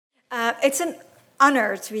It's an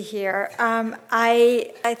honor to be here.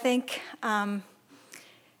 I think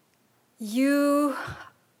you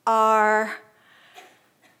are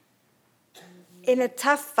in a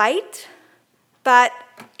tough fight, but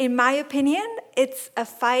in my opinion, it's a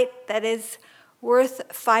fight that is worth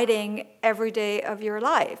fighting every day of your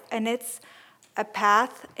life. And it's a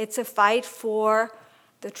path, it's a fight for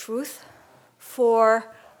the truth,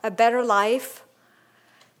 for a better life,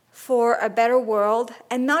 for a better world,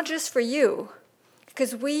 and not just for you,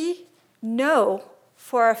 because we know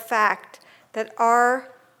for a fact that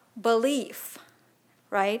our belief,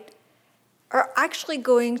 right, are actually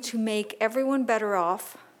going to make everyone better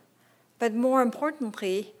off, but more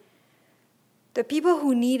importantly, the people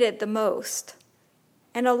who need it the most,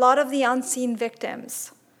 and a lot of the unseen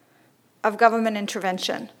victims of government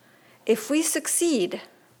intervention. If we succeed,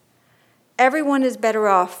 everyone is better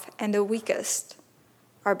off, and the weakest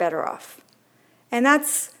are better off. And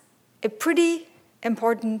that's a pretty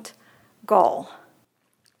important goal.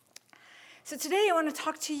 So today I want to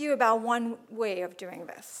talk to you about one way of doing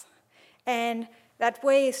this. And that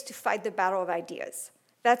way is to fight the battle of ideas.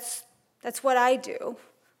 That's what I do,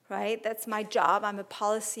 right? That's my job. I'm a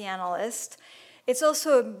policy analyst. It's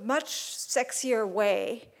also a much sexier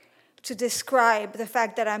way to describe the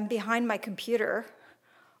fact that I'm behind my computer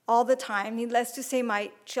all the time. Needless to say,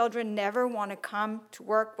 my children never want to come to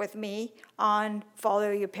work with me on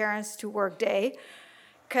Follow Your Parents to Work Day,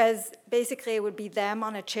 because basically it would be them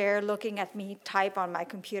on a chair looking at me type on my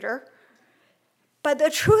computer. But the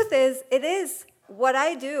truth is, it is what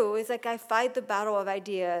I do is like I fight the battle of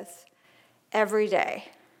ideas every day.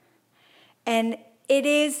 And it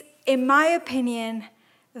is, in my opinion,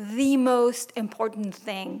 the most important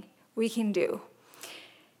thing we can do.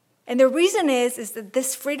 And the reason is that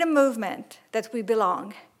this freedom movement that we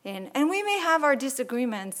belong in, and we may have our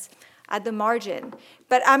disagreements at the margin,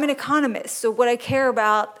 but I'm an economist, so what I care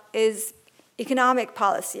about is economic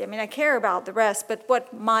policy. I mean, I care about the rest, but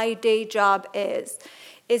what my day job is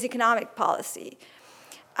economic policy.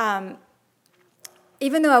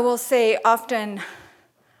 Even though I will say often,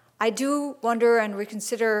 I do wonder and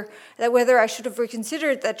reconsider that whether I should have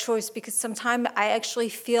reconsidered that choice, because sometimes I actually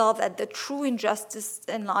feel that the true injustice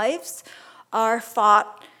in lives are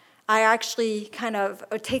fought, I actually kind of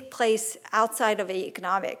take place outside of the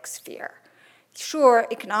economic sphere. Sure,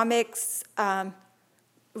 economics,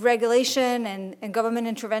 regulation and government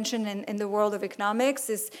intervention in the world of economics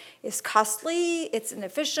is costly, it's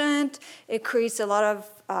inefficient, it creates a lot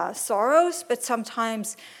of sorrows, but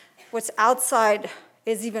sometimes what's outside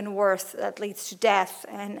is even worse, that leads to death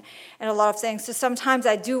and a lot of things. So sometimes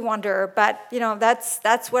I do wonder, but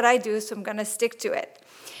that's what I do, so I'm gonna stick to it.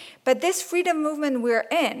 But this freedom movement we're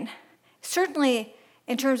in, certainly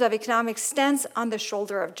in terms of economics, stands on the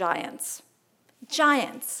shoulder of giants.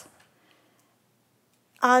 Giants.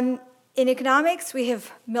 In economics, we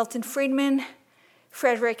have Milton Friedman,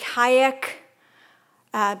 Frederick Hayek,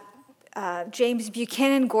 James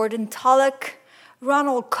Buchanan, Gordon Tullock,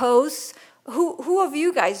 Ronald Coase. Who of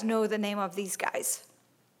you guys know the name of these guys?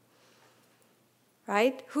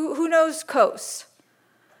 Right? Who knows Coase?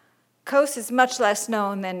 Coase is much less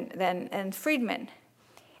known than Friedman.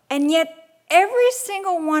 And yet, every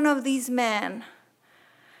single one of these men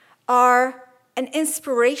are an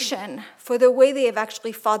inspiration for the way they have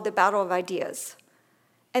actually fought the battle of ideas.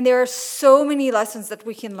 And there are so many lessons that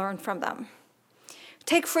we can learn from them.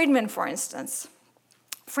 Take Friedman, for instance.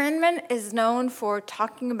 Friedman is known for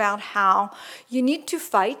talking about how you need to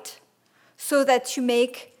fight so that you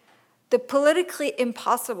make the politically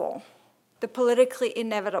impossible, the politically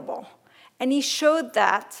inevitable. And he showed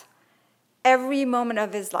that every moment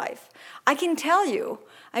of his life. I can tell you,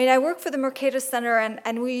 I work for the Mercatus Center,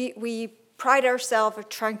 and we pride ourselves on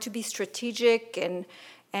trying to be strategic and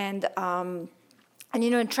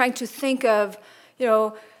trying to think of,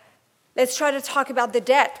 let's try to talk about the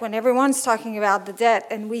debt when everyone's talking about the debt,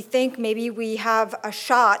 and we think maybe we have a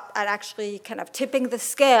shot at actually kind of tipping the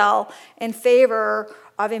scale in favor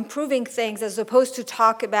of improving things as opposed to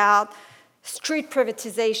talk about street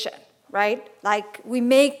privatization, right? Like we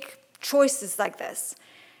make choices like this.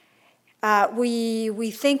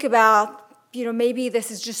 We think about, maybe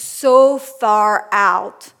this is just so far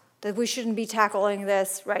out that we shouldn't be tackling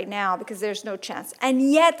this right now because there's no chance.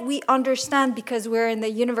 And yet we understand, because we're in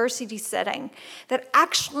the university setting, that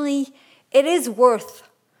actually it is worth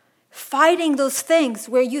fighting those things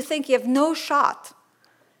where you think you have no shot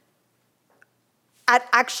at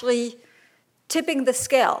actually tipping the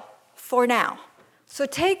scale for now. So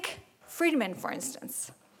take Friedman, for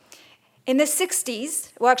instance. In the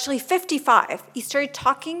 60s, well, actually 55, he started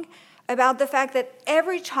talking about the fact that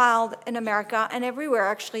every child in America, and everywhere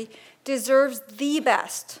actually, deserves the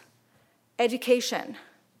best education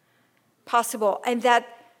possible, and that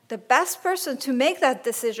the best person to make that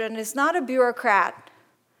decision is not a bureaucrat,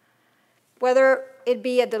 whether it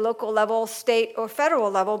be at the local level, state, or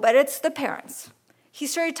federal level, but it's the parents. He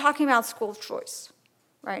started talking about school choice,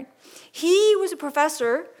 right? He was a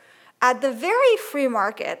professor at the very free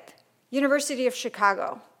market University of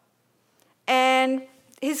Chicago. And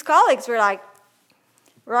his colleagues were like,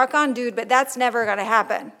 rock on, dude, but that's never going to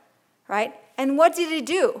happen, right? And what did he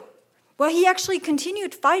do? Well, he actually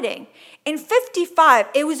continued fighting. In 1955,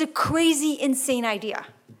 it was a crazy, insane idea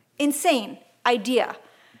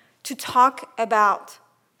to talk about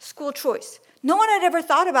school choice. No one had ever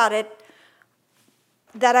thought about it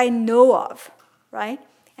that I know of, right?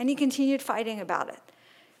 And he continued fighting about it.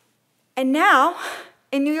 And now,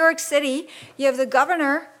 in New York City, you have the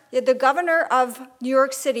governor of New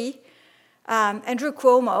York City, Andrew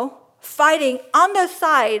Cuomo, fighting on the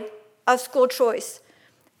side of school choice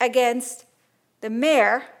against the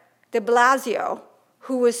mayor, de Blasio,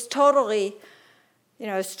 who was totally,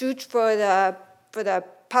 a stooge for the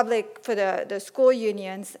public, for the school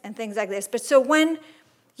unions and things like this. But so when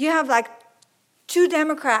you have like two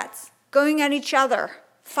Democrats going at each other,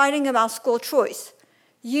 fighting about school choice,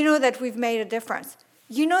 you know that we've made a difference.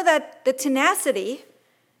 You know that the tenacity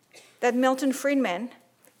that Milton Friedman,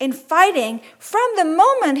 in fighting, from the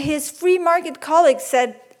moment his free market colleagues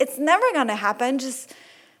said, it's never going to happen, just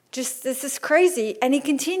this is crazy, and he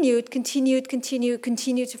continued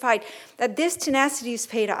to fight, that this tenacity is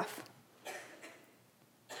paid off.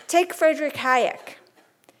 Take Friedrich Hayek.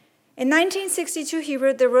 In 1962, he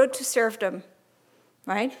wrote The Road to Serfdom,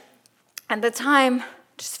 right? At the time,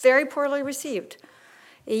 just very poorly received.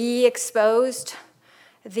 He exposed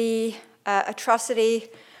the atrocity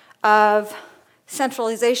of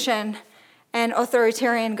centralization and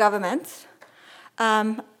authoritarian governments.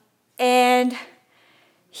 And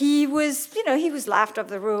he was laughed out of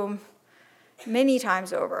the room many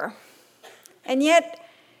times over. And yet,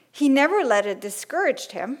 he never let it discourage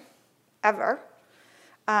him, ever.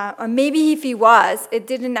 Or maybe if he was, it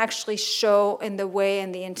didn't actually show in the way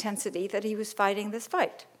and the intensity that he was fighting this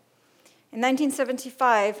fight. In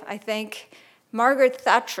 1975, I think, Margaret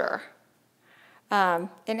Thatcher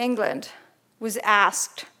in England was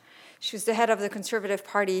asked, she was the head of the Conservative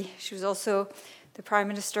Party, she was also the prime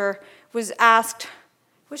minister, was asked,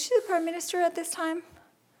 was she the prime minister at this time?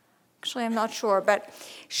 Actually, I'm not sure, but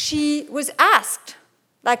she was asked,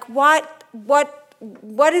 like, what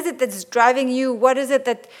is it that's driving you? What is it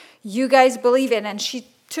that you guys believe in? And she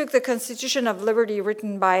took the Constitution of Liberty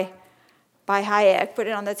written by Hayek, put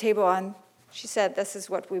it on the table, and she said, this is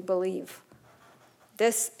what we believe.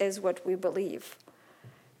 This is what we believe.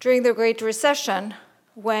 During the Great Recession,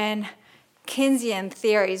 when Keynesian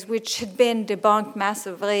theories, which had been debunked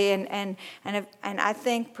massively and I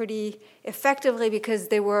think pretty effectively because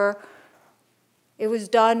it was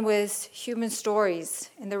done with human stories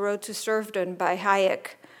in The Road to Serfdom by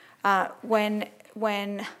Hayek, when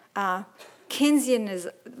being a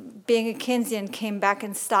Keynesian came back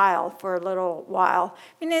in style for a little while.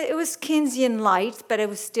 I mean, it was Keynesian light, but it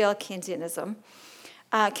was still Keynesianism.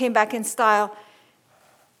 Came back in style.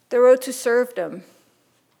 The Road to Serfdom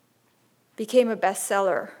became a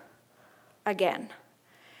bestseller again.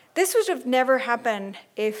 This would have never happened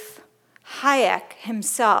if Hayek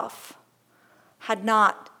himself had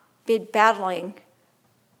not been battling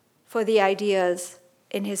for the ideas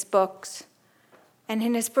in his books and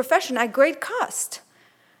in his profession at great cost.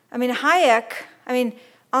 I mean, Hayek,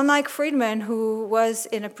 unlike Friedman, who was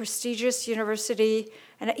in a prestigious university,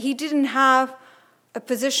 and he didn't have a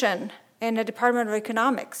position in the Department of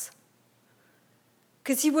Economics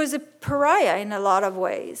because he was a pariah in a lot of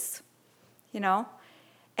ways,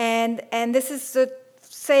 And this is the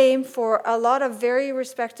same for a lot of very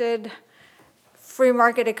respected free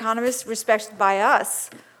market economists, respected by us,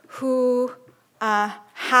 who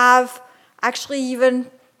have actually even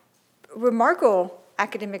remarkable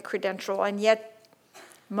academic credential, and yet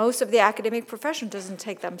most of the academic profession doesn't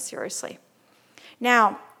take them seriously.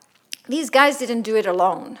 Now, these guys didn't do it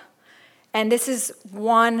alone. And this is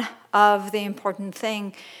one of the important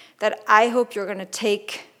things that I hope you're going to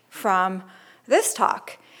take from this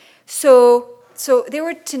talk. So they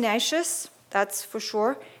were tenacious, that's for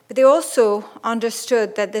sure, but they also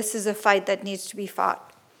understood that this is a fight that needs to be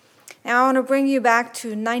fought. Now I want to bring you back to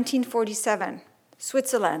 1947,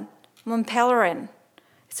 Switzerland, Montpellier.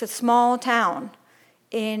 It's a small town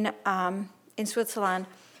in Switzerland,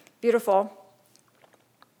 beautiful,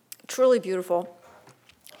 truly beautiful.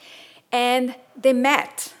 And they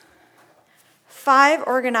met 5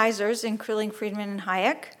 organizers, including Friedman and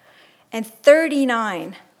Hayek, and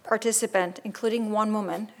 39 participants, including one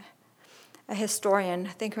woman, a historian. I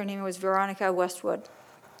think her name was Veronica Westwood.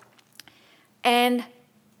 And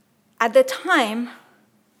at the time,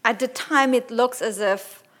 it looks as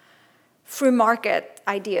if free market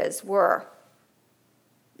ideas were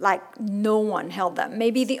like no one held them.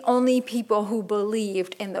 Maybe the only people who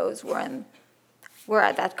believed in those were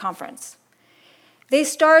at that conference. They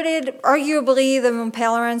started, arguably, the Mont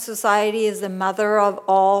Pelerin Society is the mother of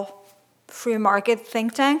all free market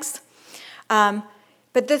think tanks.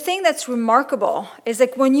 But the thing that's remarkable is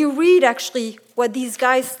like when you read actually what these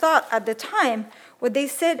guys thought at the time, what they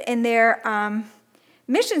said in their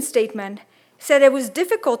mission statement said it was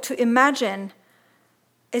difficult to imagine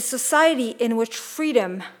a society in which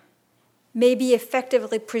freedom may be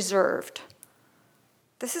effectively preserved.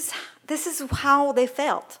 This is how they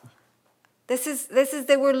felt. This is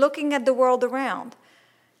they were looking at the world around.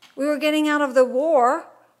 We were getting out of the war,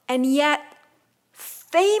 and yet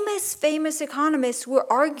famous economists were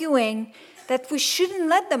arguing that we shouldn't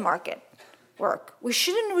let the market work. We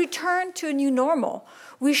shouldn't return to a new normal.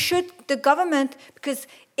 The government, because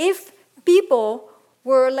if people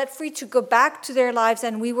were let free to go back to their lives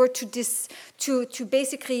and we were to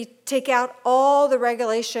basically take out all the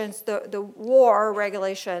regulations, the war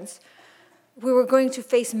regulations, we were going to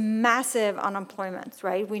face massive unemployment,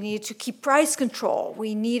 right? We needed to keep price control.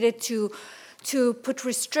 We needed to put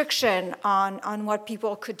restriction on what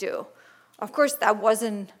people could do. Of course, that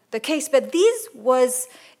wasn't the case, but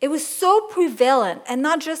it was so prevalent, and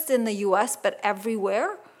not just in the US, but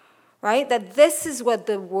everywhere, right? That this is what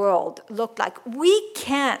the world looked like. We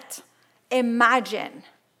can't imagine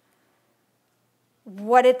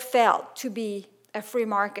what it felt to be a free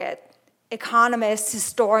market economist,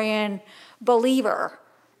 historian, believer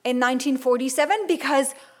in 1947,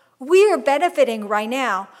 because we are benefiting right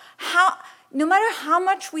now. No matter how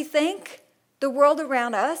much we think the world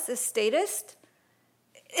around us is statist,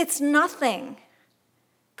 it's nothing.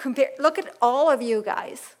 Look at all of you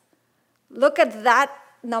guys. Look at that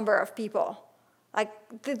number of people. Like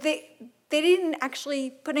they didn't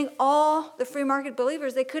actually, putting all the free market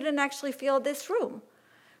believers, they couldn't actually fill this room,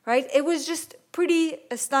 right? It was just pretty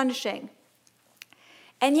astonishing.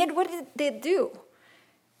 And yet what did they do?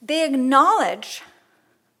 They acknowledge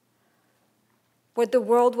what the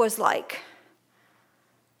world was like.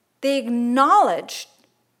 They acknowledged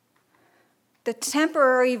the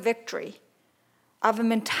temporary victory of a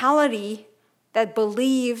mentality that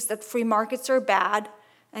believes that free markets are bad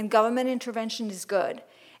and government intervention is good.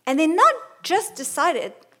 And they not just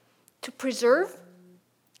decided to preserve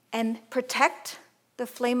and protect the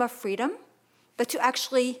flame of freedom, but to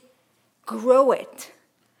actually grow it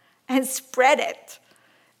and spread it.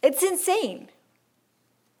 It's insane.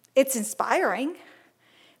 It's inspiring,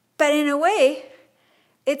 but in a way,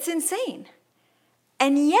 it's insane.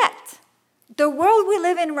 And yet, the world we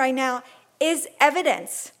live in right now is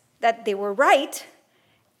evidence that they were right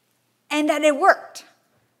and that it worked.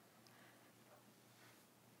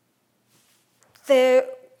 The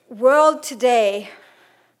world today,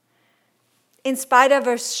 in spite of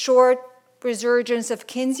a short resurgence of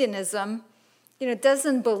Keynesianism,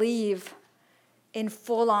 doesn't believe in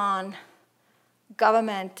full-on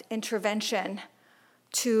government intervention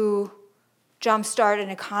to jumpstart an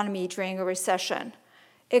economy during a recession.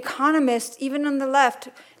 Economists, even on the left,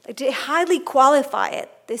 they highly qualify it.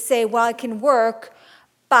 They say, well, it can work,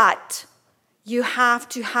 but you have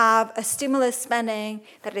to have a stimulus spending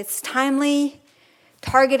that it's timely,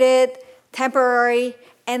 targeted, temporary.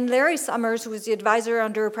 And Larry Summers, who was the advisor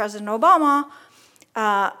under President Obama,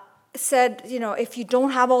 said, if you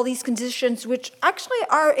don't have all these conditions, which actually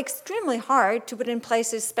are extremely hard to put in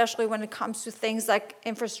place, especially when it comes to things like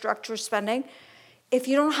infrastructure spending, if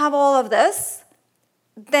you don't have all of this,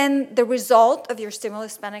 then the result of your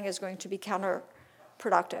stimulus spending is going to be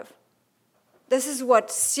counterproductive. This is what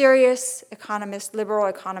serious economists, liberal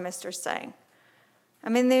economists are saying. I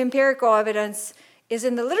mean, the empirical evidence is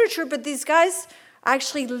in the literature, but these guys are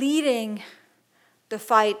actually leading the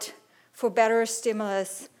fight for better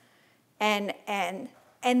stimulus. And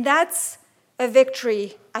that's a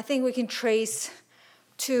victory I think we can trace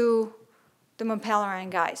to the Mont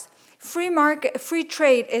Pelerin guys. Free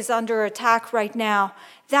trade is under attack right now.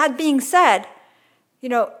 That being said,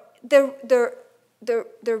 the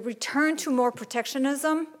return to more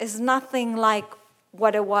protectionism is nothing like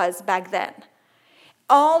what it was back then.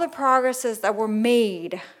 All the progresses that were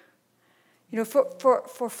made,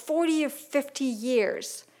 for 40 or 50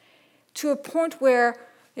 years, to a point where,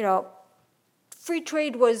 free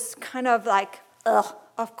trade was kind of like,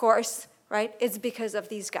 of course, right? It's because of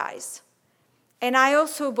these guys. And I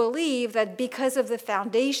also believe that because of the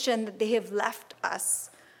foundation that they have left us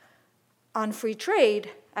on free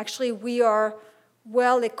trade, actually we are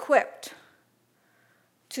well equipped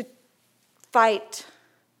to fight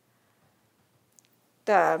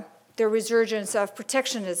the resurgence of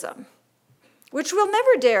protectionism, which will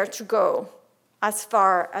never dare to go as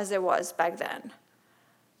far as it was back then.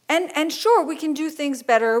 And sure, we can do things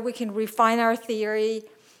better. We can refine our theory.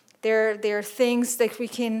 There are things that we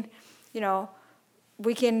can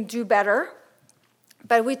do better.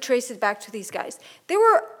 But we trace it back to these guys. There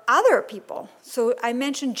were other people. So I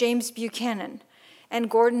mentioned James Buchanan and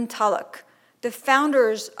Gordon Tullock, the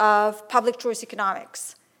founders of public choice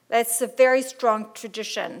economics. That's a very strong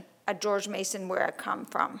tradition at George Mason, where I come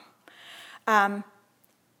from.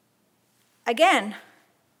 Again,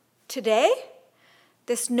 today,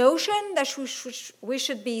 this notion that we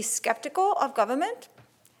should be skeptical of government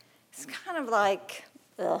is kind of like,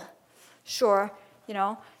 sure,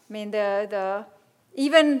 even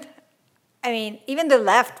the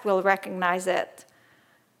left will recognize it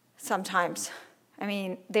sometimes.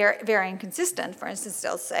 They're very inconsistent. For instance,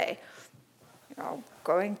 they'll say,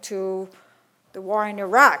 going to the war in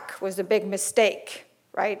Iraq was a big mistake,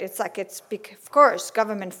 right? It's like of course,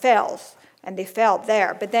 government fails, and they failed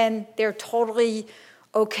there. But then they're totally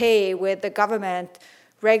okay with the government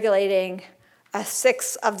regulating a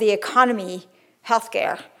sixth of the economy,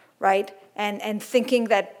 healthcare, right? And thinking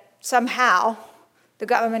that somehow the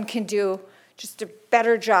government can do just a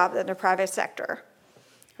better job than the private sector,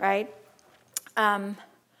 right?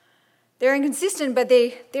 They're inconsistent, but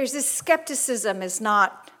there's this skepticism is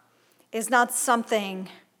not something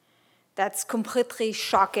that's completely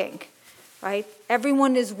shocking, right?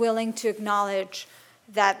 Everyone is willing to acknowledge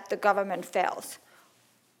that the government fails.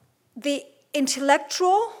 The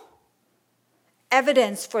intellectual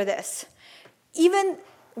evidence for this even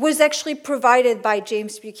was actually provided by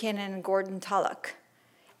James Buchanan and Gordon Tullock.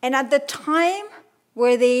 And at the time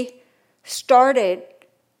where they started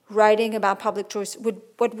writing about public choice,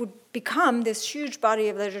 what would become this huge body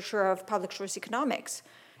of literature of public choice economics,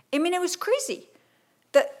 it was crazy.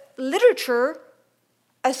 The literature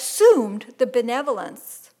assumed the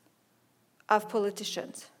benevolence of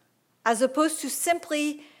politicians, as opposed to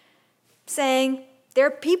simply saying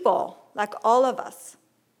they're people like all of us,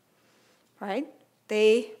 right?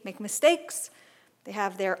 They make mistakes. They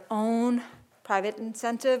have their own private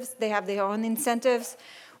incentives. They have their own incentives,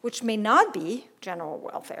 which may not be general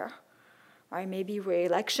welfare, right? Maybe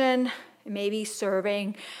re-election, maybe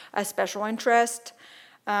serving a special interest,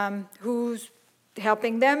 who's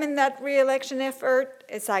helping them in that re-election effort.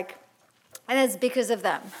 And it's because of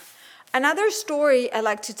them. Another story I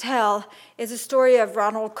like to tell is a story of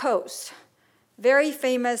Ronald Coase, very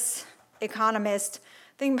famous economist.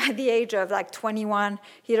 I think by the age of 21,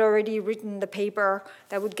 he'd already written the paper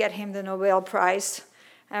that would get him the Nobel Prize.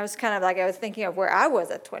 And I was I was thinking of where I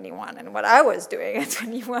was at 21 and what I was doing at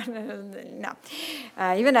 21. No.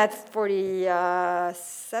 Even at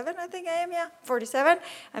 47, I think I am, 47,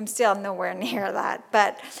 I'm still nowhere near that.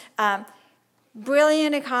 But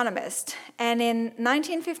brilliant economist. And in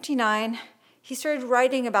 1959, he started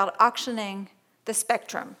writing about auctioning the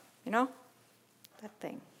spectrum, that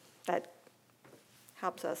thing that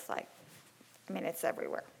helps us, it's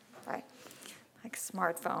everywhere, right? Like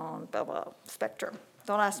smartphone, blah, blah, spectrum.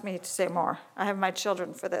 Don't ask me to say more. I have my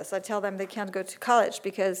children for this. I tell them they can't go to college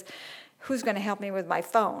because who's going to help me with my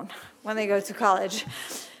phone when they go to college?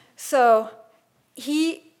 So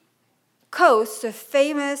Coase, a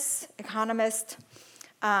famous economist,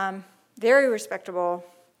 very respectable,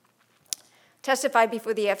 testified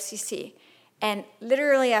before the FCC. And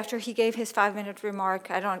literally after he gave his 5-minute remark,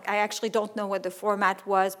 I actually don't know what the format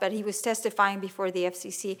was, but he was testifying before the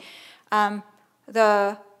FCC.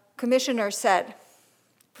 The commissioner said,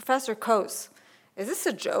 "Professor Coase, is this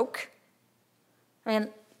a joke?"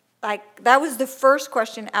 That was the first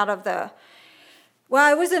question out of the.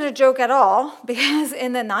 Well, it wasn't a joke at all, because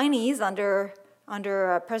in the 90s, under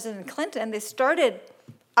President Clinton, they started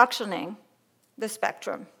auctioning the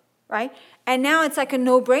spectrum, right? And now it's like a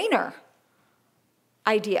no-brainer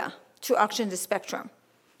idea to auction the spectrum.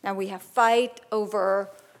 Now we have fight over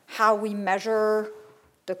how we measure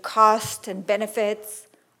the cost and benefits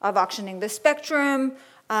of auctioning the spectrum.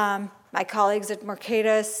 My colleagues at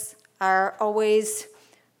Mercatus are always,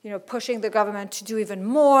 pushing the government to do even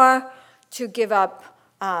more, to give up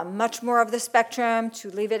much more of the spectrum, to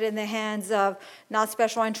leave it in the hands of not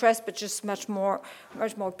special interests, but just much more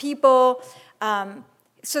people.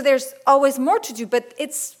 So there's always more to do, but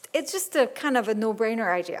it's just a kind of a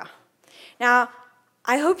no-brainer idea. Now,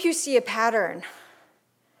 I hope you see a pattern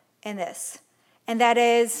in this, and that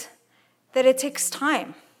is that it takes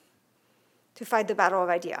time to fight the battle of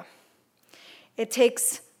idea. It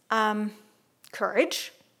takes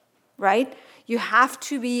courage, right? You have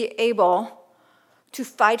to be able to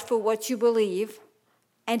fight for what you believe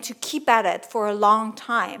and to keep at it for a long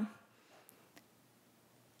time,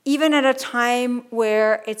 even at a time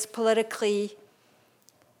where it's politically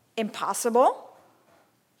impossible,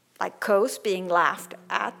 like Coase being laughed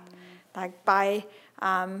at, like by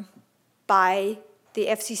the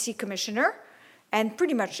FCC commissioner and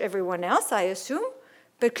pretty much everyone else, I assume,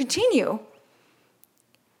 but continue.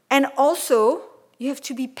 And also, you have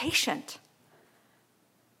to be patient.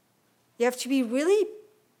 You have to be really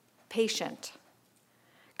patient,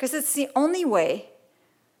 because it's the only way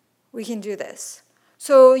we can do this.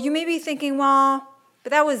 So you may be thinking, well,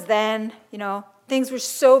 but that was then, things were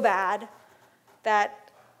so bad that,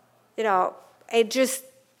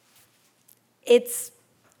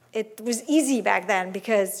 it was easy back then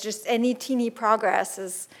because just any teeny progress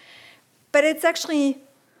is, but it's actually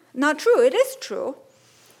not true. It is true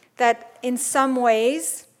that in some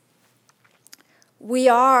ways we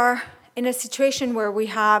are in a situation where we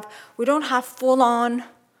don't have full-on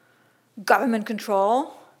government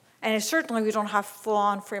control, and certainly we don't have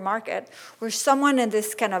full-on free market. We're somewhere in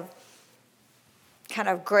this kind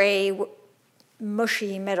of gray,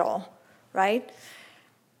 mushy middle, right?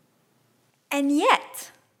 And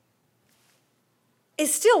yet,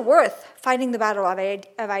 it's still worth fighting the battle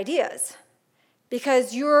of ideas,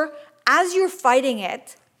 because as you're fighting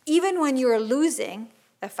it, even when you're losing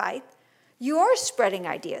a fight, you are spreading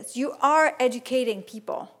ideas. You are educating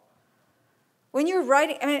people. When you're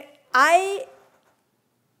writing, I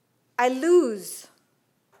lose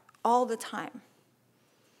all the time.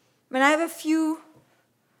 I have a few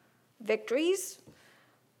victories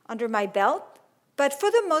under my belt, but for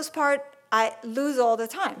the most part, I lose all the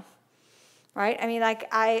time, right?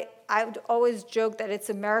 I would always joke that it's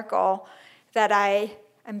a miracle that I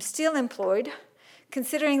am still employed,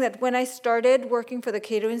 considering that when I started working for the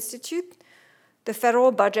Cato Institute, the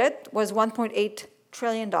federal budget was $1.8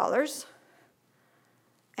 trillion,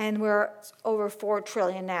 and we're over $4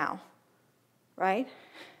 trillion now, right?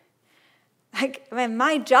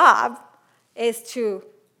 My job is to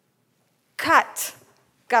cut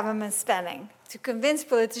government spending, to convince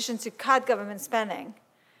politicians to cut government spending,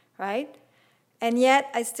 right? And yet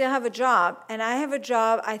I still have a job, and I have a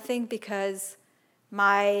job, I think, because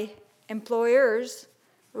my employers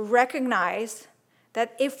recognize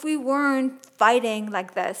that if we weren't fighting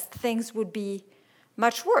like this, things would be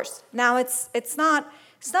much worse. Now, it's not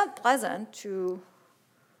pleasant to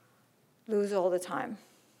lose all the time,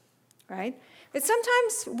 right? But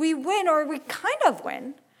sometimes we win, or we kind of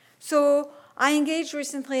win. So I engaged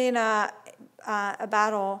recently in a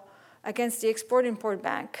battle against the Export-Import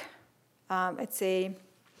Bank. It's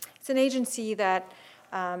an agency that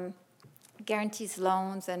guarantees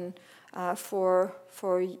loans and for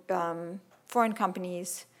foreign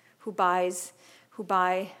companies who buy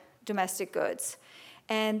domestic goods.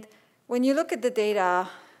 And when you look at the data,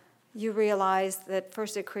 you realize that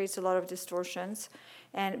first it creates a lot of distortions,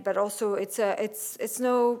 but also it's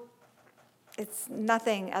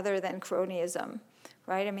nothing other than cronyism,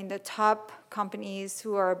 right? The top companies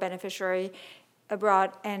who are a beneficiary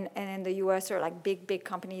abroad and in the U.S. are like big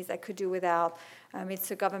companies that could do without. It's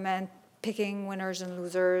the government picking winners and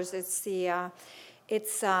losers. And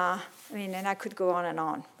I could go on and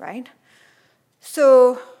on, right?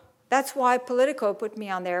 So that's why Politico put me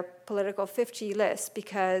on their Political 50 list,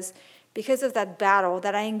 because of that battle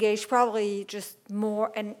that I engaged probably just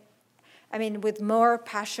more, with more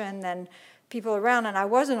passion than people around, and I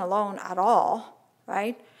wasn't alone at all,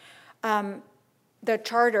 right? The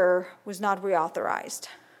charter was not reauthorized.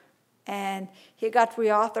 And it got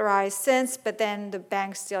reauthorized since, but then the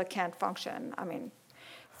bank still can't function,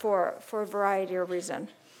 for a variety of reasons.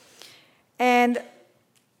 And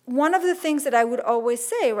one of the things that I would always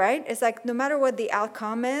say, right, is like no matter what the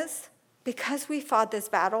outcome is, because we fought this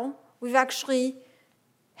battle, we've actually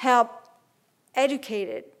helped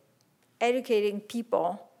educating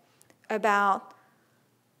people about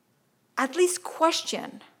at least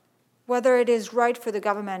question whether it is right for the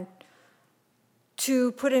government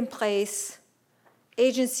to put in place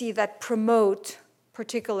agencies that promote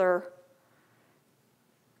particular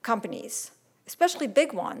companies, especially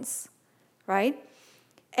big ones, right?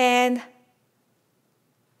 And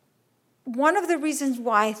one of the reasons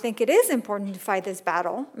why I think it is important to fight this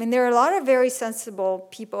battle, there are a lot of very sensible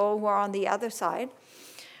people who are on the other side,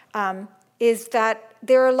 is that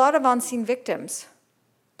there are a lot of unseen victims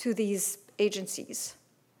to these agencies,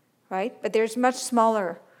 right? But there's much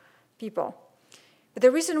smaller people. But the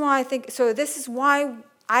reason why I think, so this is why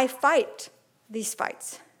I fight these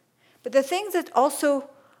fights. But the things that also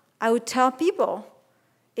I would tell people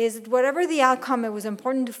is that whatever the outcome, it was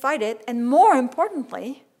important to fight it. And more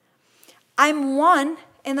importantly, I'm one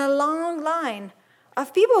in a long line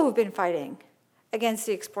of people who've been fighting against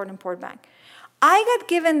the Export-Import Bank. I got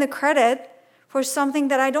given the credit for something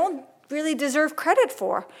that I don't really deserve credit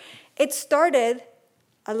for. It started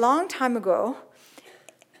a long time ago.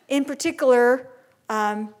 In particular,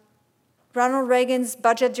 Ronald Reagan's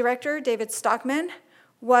budget director, David Stockman,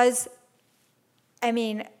 was,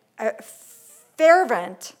 a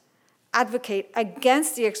fervent advocate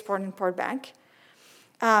against the Export-Import Bank.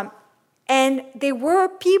 And there were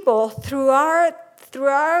people throughout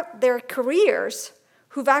their careers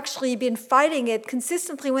who've actually been fighting it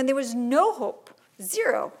consistently when there was no hope,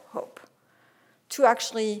 zero hope, to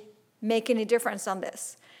actually make any difference on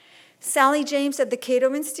this. Sally James at the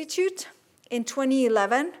Cato Institute in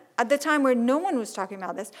 2011, at the time where no one was talking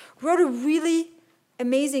about this, wrote a really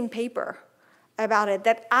amazing paper about it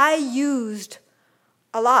that I used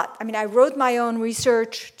a lot. I wrote my own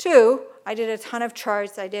research too. I did a ton of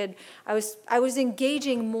charts. I was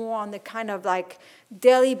engaging more on the kind of like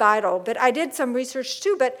daily Bible, but I did some research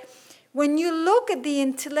too. But when you look at the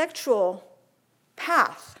intellectual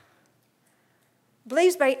path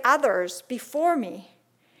blazed by others before me,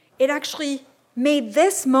 it actually made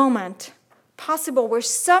this moment possible where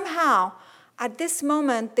somehow at this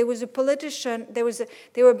moment there was a politician, there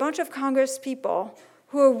were a bunch of Congress people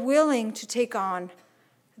who were willing to take on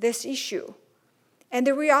this issue. And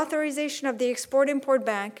the reauthorization of the Export-Import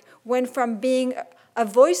Bank went from being a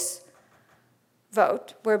voice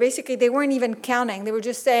vote, where basically they weren't even counting, they were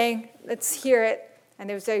just saying, let's hear it, and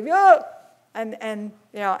they would say, "Yo!" and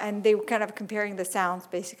they were kind of comparing the sounds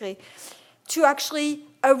basically, to actually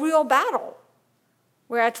a real battle,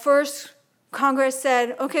 where at first Congress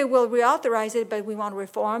said, okay, we'll reauthorize it, but we want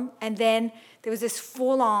reform, and then there was this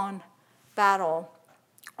full-on battle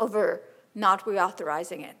over not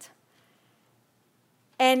reauthorizing it.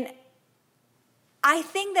 And I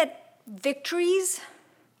think that victories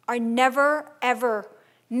are never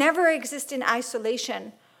exist in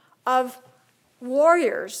isolation of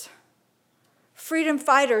warriors, freedom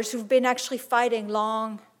fighters who've been actually fighting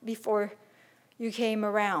long before you came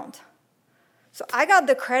around. So I got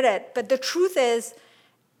the credit, but the truth is,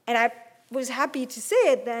 and I was happy to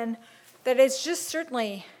say it then, that it's just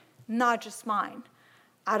certainly not just mine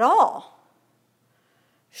at all.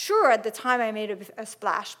 Sure, at the time I made a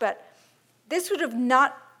splash, but this would have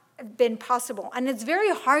not been possible. And it's very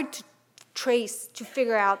hard to trace, to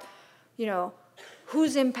figure out,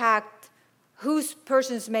 whose impact, whose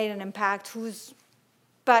person's made an impact,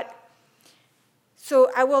 so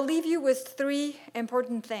I will leave you with 3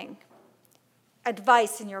 important things.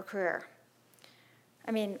 Advice in your career.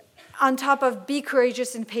 On top of be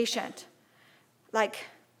courageous and patient,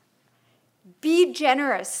 be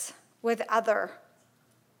generous with other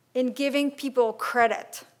in giving people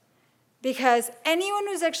credit, because anyone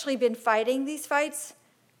who's actually been fighting these fights,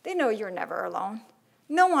 they know you're never alone.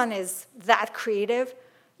 No one is that creative.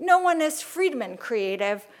 No one is Friedman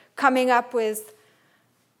creative coming up with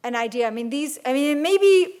an idea.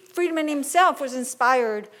 Maybe Friedman himself was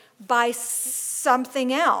inspired by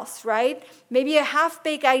something else, right? Maybe a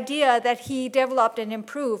half-baked idea that he developed and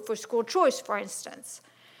improved for school choice, for instance.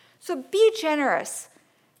 So be generous.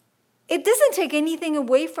 It doesn't take anything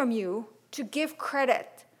away from you to give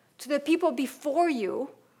credit to the people before you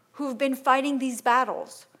who've been fighting these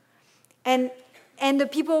battles, and the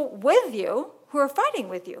people with you who are fighting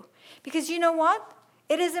with you. Because you know what?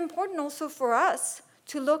 It is important also for us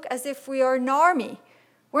to look as if we are an army.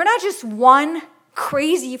 We're not just one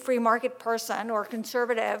crazy free market person or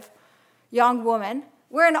conservative young woman.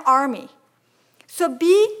 We're an army. So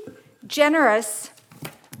be generous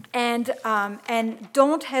and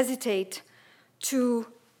don't hesitate to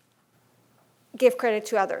give credit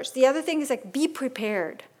to others. The other thing is be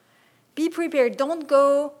prepared. Be prepared. Don't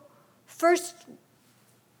go first.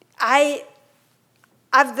 I've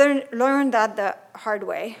learned that the hard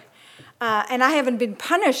way, and I haven't been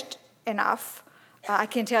punished enough. I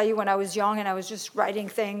can tell you when I was young and I was just writing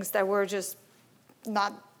things that were just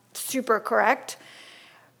not super correct.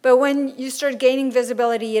 But when you start gaining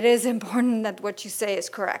visibility, it is important that what you say is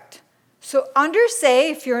correct. So undersay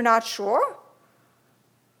if you're not sure,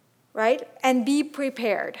 right? And be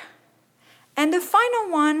prepared. And the final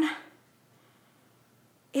one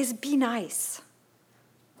is be nice.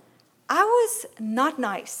 I was not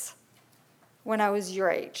nice when I was your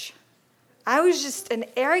age. I was just an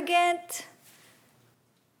arrogant,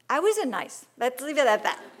 I wasn't nice. Let's leave it at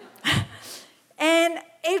that. And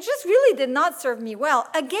it just really did not serve me well.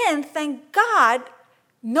 Again, thank God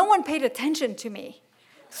no one paid attention to me.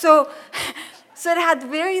 So it had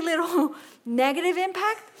very little negative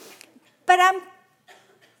impact, but I'm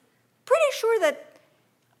pretty sure that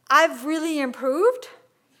I've really improved,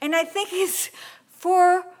 and I think it's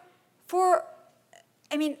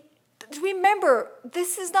remember,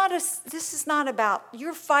 this is not about,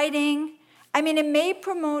 you're fighting. I mean, it may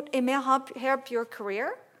help your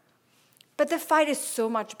career, but the fight is so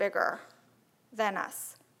much bigger than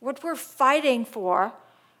us. What we're fighting for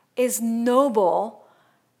is noble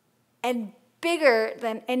and bigger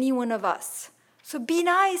than any one of us. So be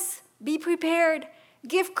nice, be prepared,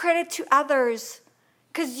 give credit to others,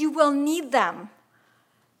 because you will need them.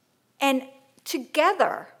 And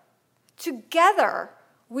together,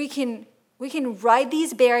 we can ride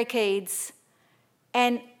these barricades.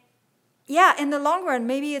 And yeah, in the long run,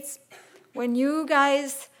 maybe it's when you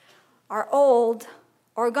guys are old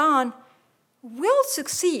or gone, we'll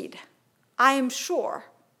succeed. I am sure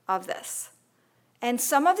of this. And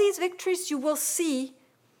some of these victories you will see,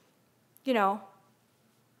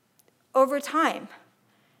 over time.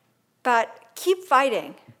 But keep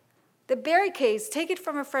fighting. The barricades, take it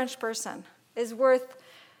from a French person, is worth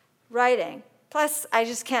writing. Plus, I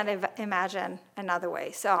just can't imagine another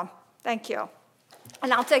way. So, thank you.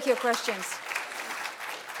 And I'll take your questions.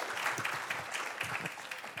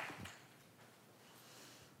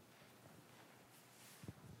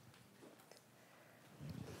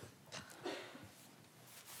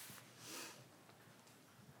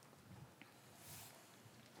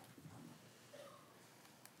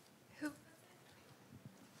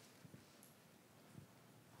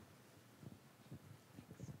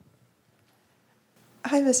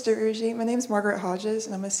 Hi, Mr. Urji. My name is Margaret Hodges,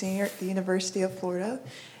 and I'm a senior at the University of Florida.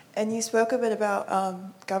 And you spoke a bit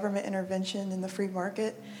about government intervention in the free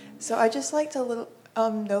market. So I'd just like to know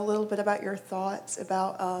a little bit about your thoughts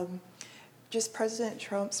about just President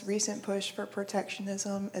Trump's recent push for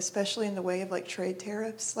protectionism, especially in the way of trade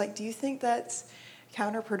tariffs. Do you think that's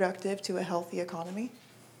counterproductive to a healthy economy?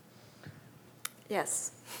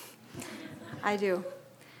 Yes, I do.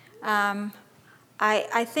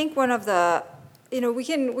 I think one of the we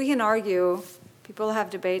can argue, people have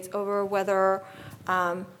debates over whether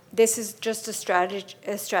this is just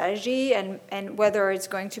a strategy and whether it's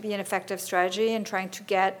going to be an effective strategy in trying to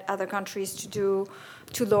get other countries to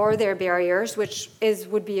lower their barriers, which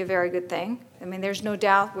would be a very good thing. I mean, there's no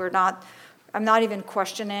doubt I'm not even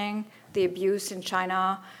questioning the abuse in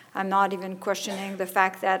China. I'm not even questioning the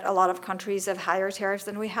fact that a lot of countries have higher tariffs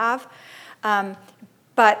than we have.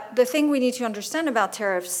 But the thing we need to understand about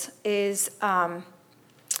tariffs is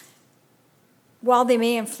while they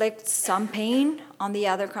may inflict some pain on the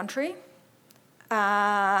other country,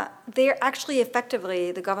 they're actually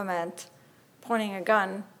effectively the government pointing a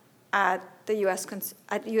gun at the U.S.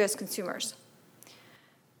 consumers.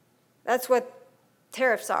 That's what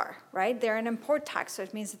tariffs are, right? They're an import tax, so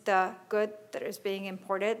it means that the good that is being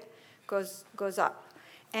imported goes up.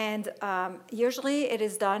 And usually it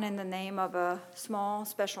is done in the name of a small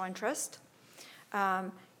special interest.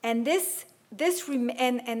 And the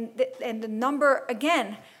number,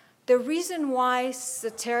 again, the reason why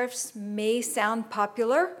the tariffs may sound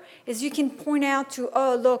popular is you can point out to,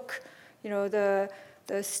 look, the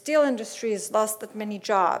steel industry has lost that many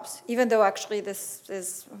jobs, even though actually this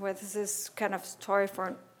is kind of story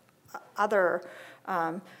for other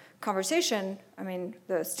conversation. I mean,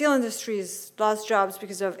 the steel industry has lost jobs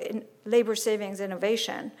because of labor savings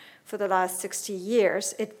innovation for the last 60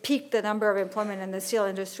 years. It peaked the number of employment in the steel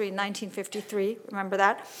industry in 1953. Remember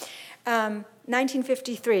that?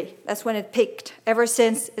 1953, that's when it peaked. Ever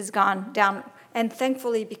since, it's gone down. And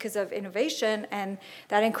thankfully, because of innovation and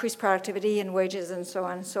that increased productivity and wages and so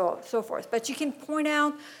on and so forth. But you can point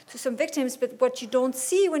out to some victims, but what you don't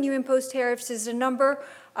see when you impose tariffs is the number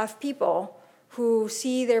of people who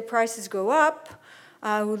see their prices go up,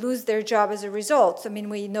 who lose their job as a result. I mean,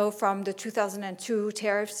 we know from the 2002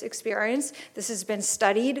 tariffs experience, this has been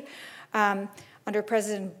studied under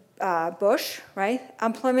President Bush, right?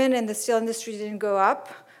 Employment in the steel industry didn't go up,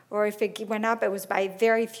 or if it went up, it was by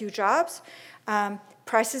very few jobs.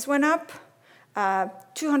 Prices went up.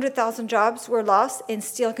 200,000 jobs were lost in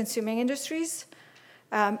steel consuming industries.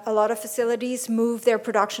 A lot of facilities moved their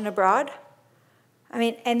production abroad. I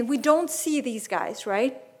mean, and we don't see these guys,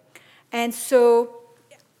 right? And so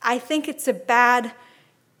I think it's a bad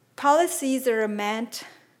policies that are meant.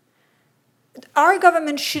 Our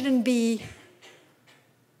government shouldn't be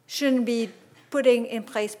putting in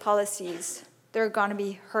place policies that are going to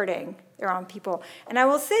be hurting their own people. And I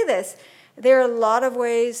will say this, there are a lot of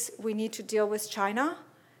ways we need to deal with China,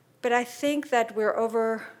 but I think that we're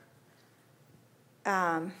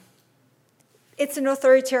it's an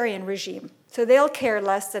authoritarian regime. So they'll care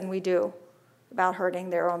less than we do about hurting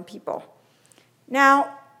their own people.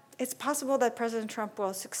 Now, it's possible that President Trump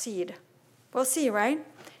will succeed. We'll see, right?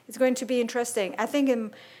 It's going to be interesting. I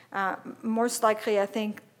think most likely, I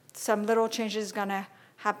think some little changes is going to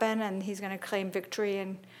happen, and he's going to claim victory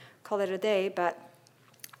and call it a day. But,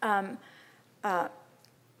 and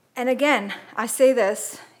again, I say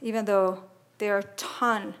this, even though there are a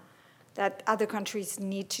ton that other countries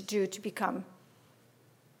need to do to become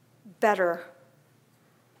better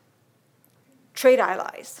trade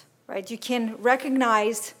allies, right? You can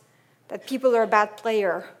recognize that people are a bad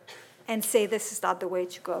player and say this is not the way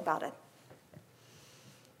to go about it.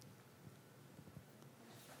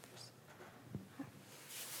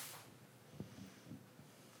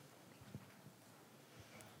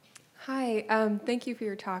 Hi, thank you for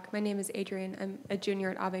your talk. My name is Adrian. I'm a junior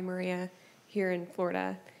at Ave Maria here in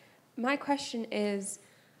Florida. My question is,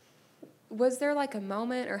 was there like a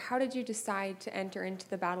moment, or how did you decide to enter into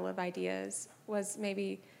the battle of ideas? Was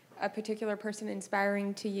maybe a particular person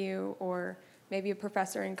inspiring to you, or maybe a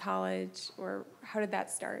professor in college, or how did that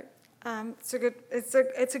start? It's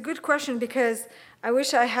a good question, because I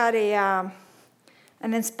wish I had an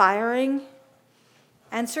inspiring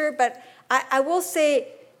answer, but I will say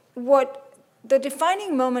what the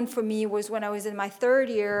defining moment for me was when I was in my third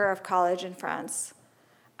year of college in France.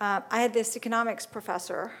 I had this economics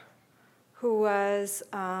professor who was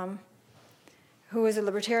a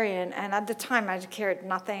libertarian, and at the time I cared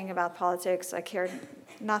nothing about politics. I cared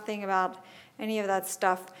nothing about any of that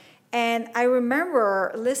stuff. And I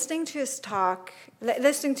remember listening to his talk,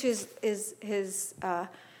 listening to his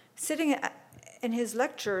sitting in his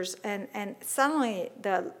lectures, and suddenly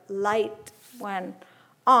the light went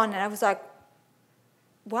on, and I was like,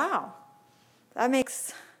 wow, that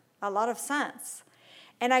makes a lot of sense.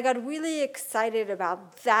 And I got really excited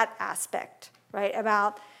about that aspect, right?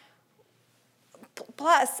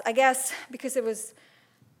 Plus, I guess, because it was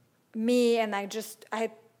me and I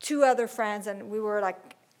had two other friends, and we were like,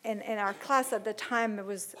 in our class at the time, it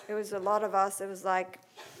was a lot of us. It was like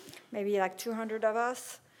maybe like 200 of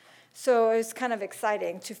us. So it was kind of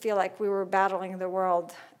exciting to feel like we were battling the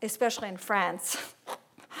world, especially in France,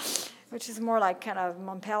 which is more like kind of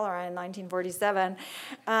Montpellier in 1947.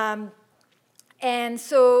 And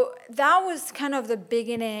so that was kind of the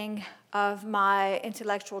beginning of my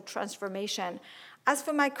intellectual transformation. As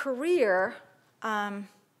for my career,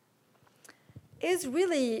 it's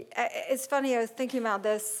funny, I was thinking about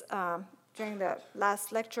this during the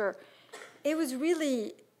last lecture. It was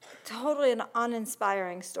really totally an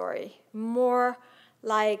uninspiring story. More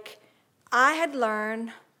like I had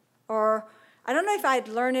learned, or I don't know if I had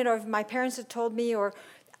learned it or if my parents had told me, or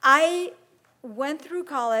I went through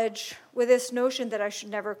college with this notion that I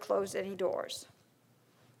should never close any doors,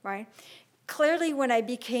 right? Clearly, when I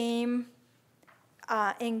became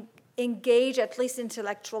engaged, at least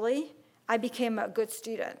intellectually, I became a good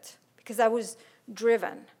student because I was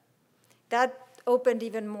driven. That opened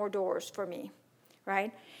even more doors for me,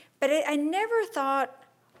 right? But I never thought,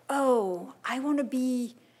 oh, I want to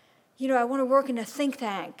be, I want to work in a think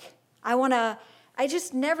tank. I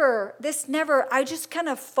just kind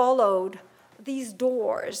of followed these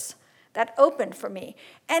doors that opened for me.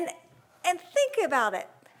 And think about it.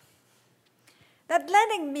 That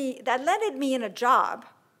landed me in a job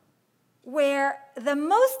where the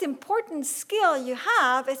most important skill you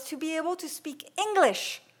have is to be able to speak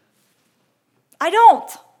English. I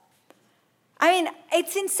don't. I mean,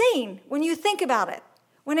 it's insane when you think about it.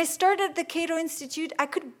 When I started at the Cato Institute, I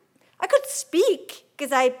could speak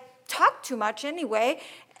because I talk too much anyway.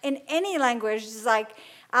 In any language, it's like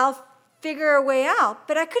I'll figure a way out,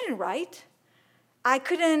 but I couldn't write. I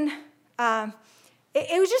couldn't.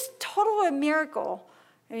 It was just totally a miracle.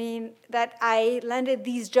 I mean, that I landed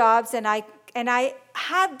these jobs, and I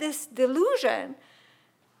had this delusion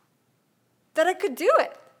that I could do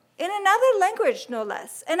it in another language, no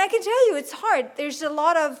less. And I can tell you, it's hard. There's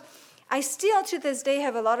I still to this day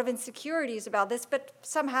have a lot of insecurities about this, but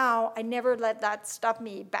somehow I never let that stop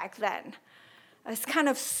me back then. I was kind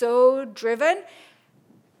of so driven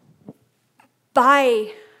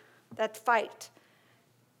by that fight.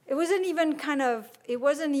 It wasn't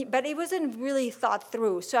really thought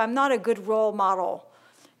through. So I'm not a good role model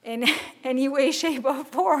in any way, shape, or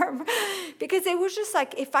form. Because it was just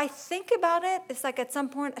like, if I think about it, it's like at some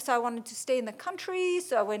point, so I wanted to stay in the country.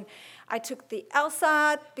 So when I took the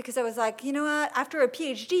LSAT, because I was like, you know what, after a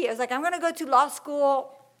PhD, I was like, I'm going to go to law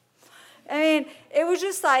school. I mean, it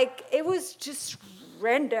was just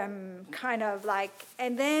random kind of like,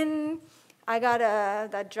 and then I got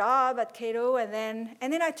that job at Cato, and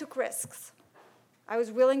then I took risks. I was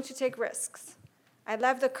willing to take risks. I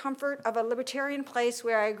left the comfort of a libertarian place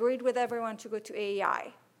where I agreed with everyone to go to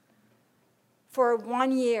AEI for a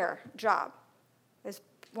 1-year job. It's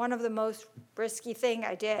one of the most risky things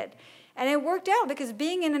I did. And it worked out because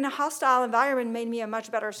being in a hostile environment made me a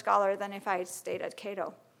much better scholar than if I had stayed at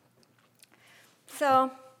Cato.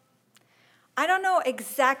 So I don't know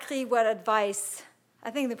exactly what advice.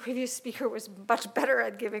 I think the previous speaker was much better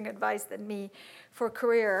at giving advice than me for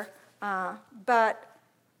career. But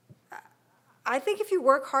I think if you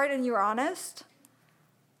work hard and you're honest,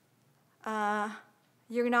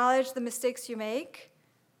 you acknowledge the mistakes you make,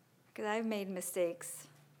 because I've made mistakes.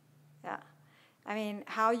 Yeah. I mean,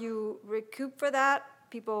 how you recoup for that,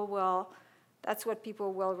 that's what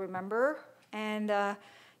people will remember. And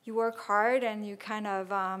you work hard and you kind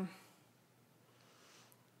of,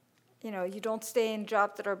 you don't stay in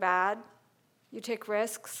jobs that are bad. You take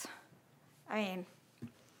risks. I mean,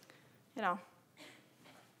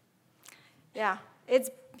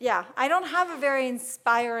 I don't have a very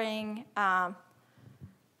inspiring,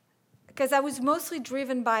 because I was mostly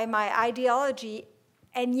driven by my ideology,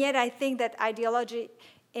 and yet I think that ideology,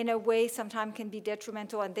 in a way, sometimes can be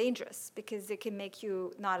detrimental and dangerous because it can make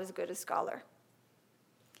you not as good a scholar.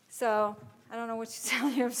 So I don't know what to tell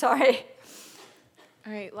you. I'm sorry.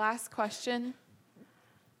 All right, last question.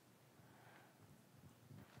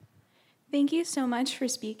 Thank you so much for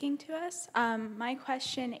speaking to us. My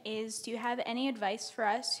question is, do you have any advice for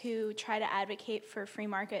us who try to advocate for free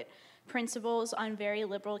market principles on very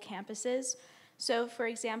liberal campuses? So, for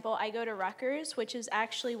example, I go to Rutgers, which is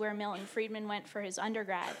actually where Milton Friedman went for his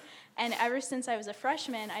undergrad. And ever since I was a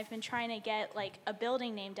freshman, I've been trying to get like a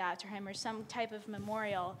building named after him or some type of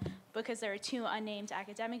memorial, because there are 2 unnamed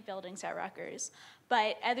academic buildings at Rutgers.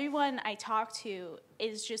 But everyone I talk to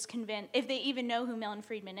is just convinced, if they even know who Milton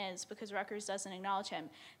Friedman is, because Rutgers doesn't acknowledge him,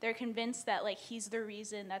 they're convinced that like he's the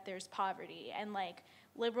reason that there's poverty. And like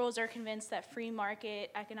liberals are convinced that free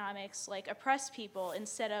market economics like oppress people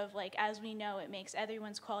instead of like, as we know, it makes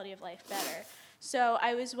everyone's quality of life better. So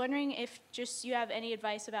I was wondering if just you have any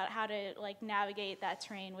advice about how to like navigate that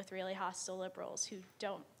terrain with really hostile liberals who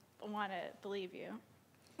don't want to believe you.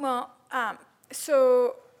 Well,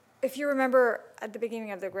 so if you remember at the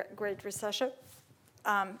beginning of the Great Recession,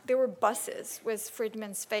 there were buses with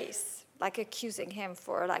Friedman's face, like accusing him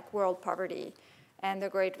for like world poverty and the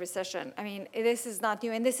Great Recession. I mean, this is not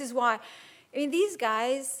new, and this is why, these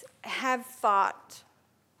guys have fought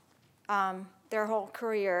their whole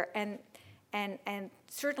career and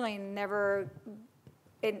certainly never,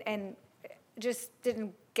 and just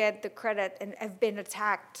didn't get the credit and have been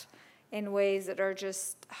attacked in ways that are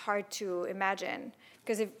just hard to imagine.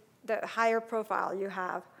 Because if the higher profile you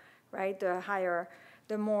have, right, the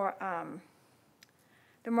more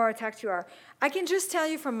attacked you are. I can just tell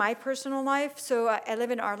you from my personal life, so I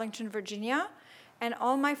live in Arlington, Virginia, and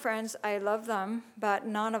all my friends, I love them, but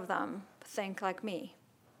none of them think like me.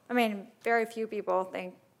 I mean, very few people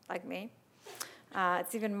think like me.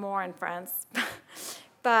 It's even more in France.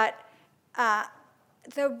 But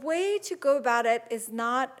the way to go about it is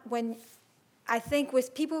not when, I think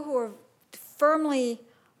with people who are firmly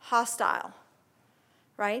hostile,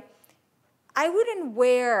 right? I wouldn't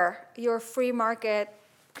wear your free market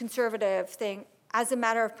conservative thing as a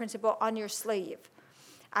matter of principle on your sleeve.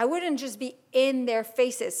 I wouldn't just be in their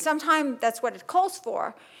faces. Sometimes that's what it calls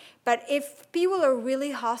for. But if people are really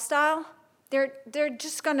hostile, they're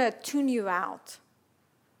just going to tune you out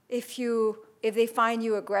if they find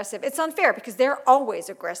you aggressive. It's unfair because they're always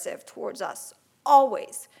aggressive towards us,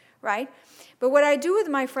 always, right? But what I do with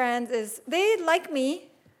my friends is they like me.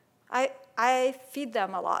 I feed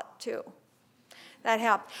them a lot too. That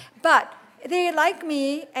helped. But they like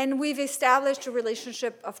me, and we've established a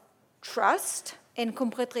relationship of trust in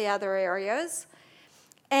completely other areas.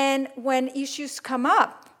 And when issues come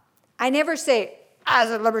up, I never say,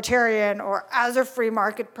 as a libertarian or as a free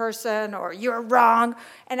market person, or you're wrong.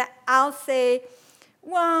 And I'll say,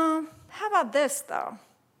 well, how about this though,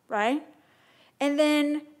 right? And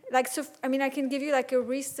then, I can give you like a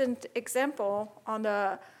recent example on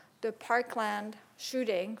the Parkland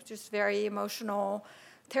shooting, just very emotional,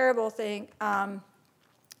 terrible thing. My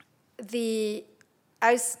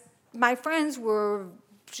friends were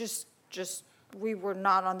just we were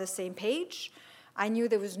not on the same page. I knew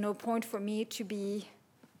there was no point for me to be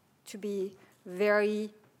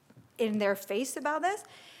very in their face about this.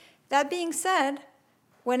 That being said,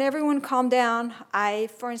 when everyone calmed down, I,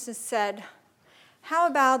 for instance, said, how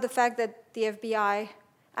about the fact that the FBI,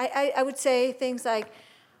 I would say things like,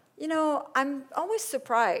 I'm always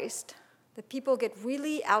surprised that people get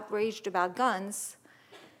really outraged about guns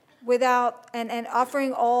without, and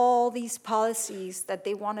offering all these policies that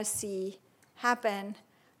they want to see happen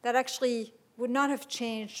that actually would not have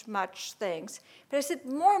changed much things. But I said,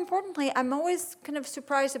 more importantly, I'm always kind of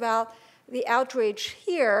surprised about the outrage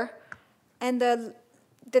here and the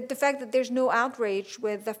fact that there's no outrage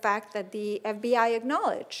with the fact that the FBI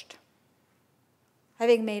acknowledged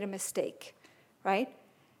having made a mistake, right?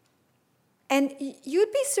 And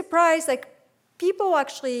you'd be surprised, like, people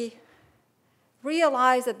actually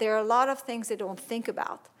realize that there are a lot of things they don't think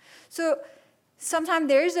about. So sometimes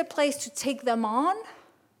there is a place to take them on.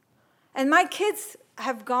 And my kids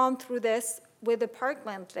have gone through this with the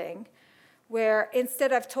Parkland thing, where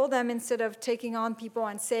I've told them, instead of taking on people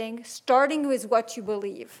and saying, starting with what you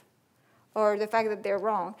believe, or the fact that they're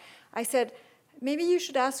wrong, I said, maybe you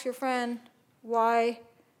should ask your friend why,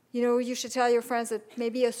 you should tell your friends that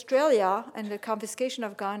maybe Australia and the confiscation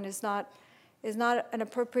of guns is not an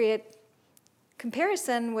appropriate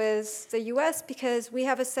comparison with the US, because we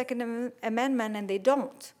have a Second Amendment and they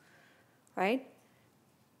don't, right?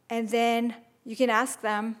 And then you can ask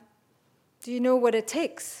them, do you know what it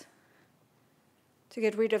takes to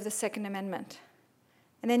get rid of the Second Amendment?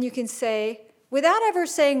 And then you can say, without ever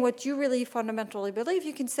saying what you really fundamentally believe,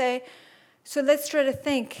 you can say, so let's try to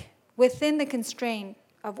think within the constraint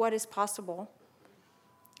of what is possible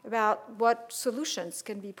about what solutions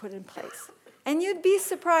can be put in place. And you'd be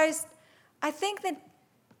surprised. I think that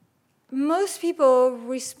most people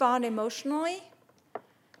respond emotionally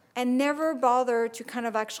and never bother to kind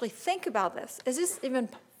of actually think about this. Is this even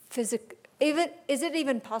is it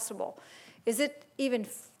even possible? Is it even,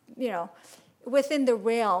 within the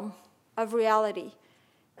realm of reality?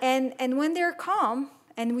 And when they're calm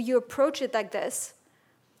and you approach it like this,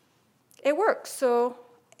 it works. So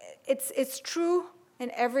it's true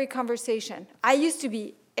in every conversation. I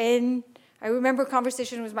remember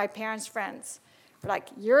conversation with my parents' friends. They're like,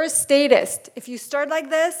 you're a statist. If you start like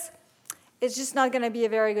this, it's just not going to be a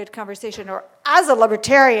very good conversation. Or as a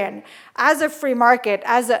libertarian, as a free market,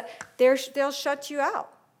 they'll shut you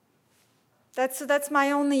out. That's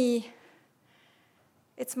my only.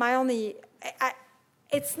 It's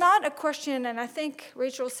not a question, and I think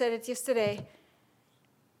Rachel said it yesterday.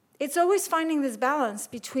 It's always finding this balance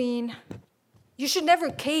between, you should never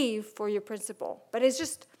cave for your principle, but it's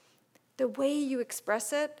just the way you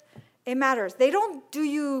express it, it matters. They don't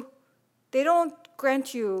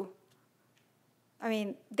grant you,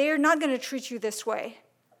 they're not going to treat you this way.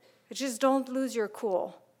 Just don't lose your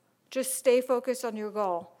cool. Just stay focused on your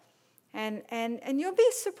goal. And you'll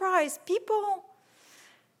be surprised.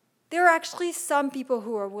 There are actually some people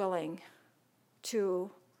who are willing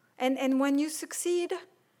to, and when you succeed,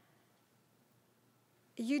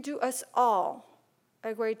 you do us all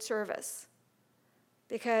a great service,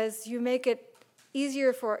 because you make it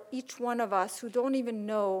easier for each one of us who don't even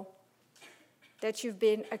know that you've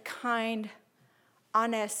been a kind,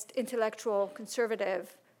 honest, intellectual,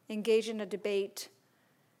 conservative, engaged in a debate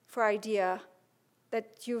for idea,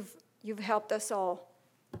 that you've helped us all.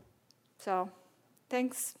 So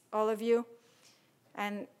thanks, all of you,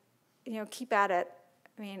 and keep at it.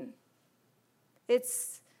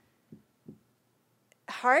 It's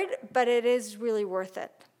hard, but it is really worth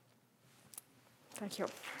it. Thank you.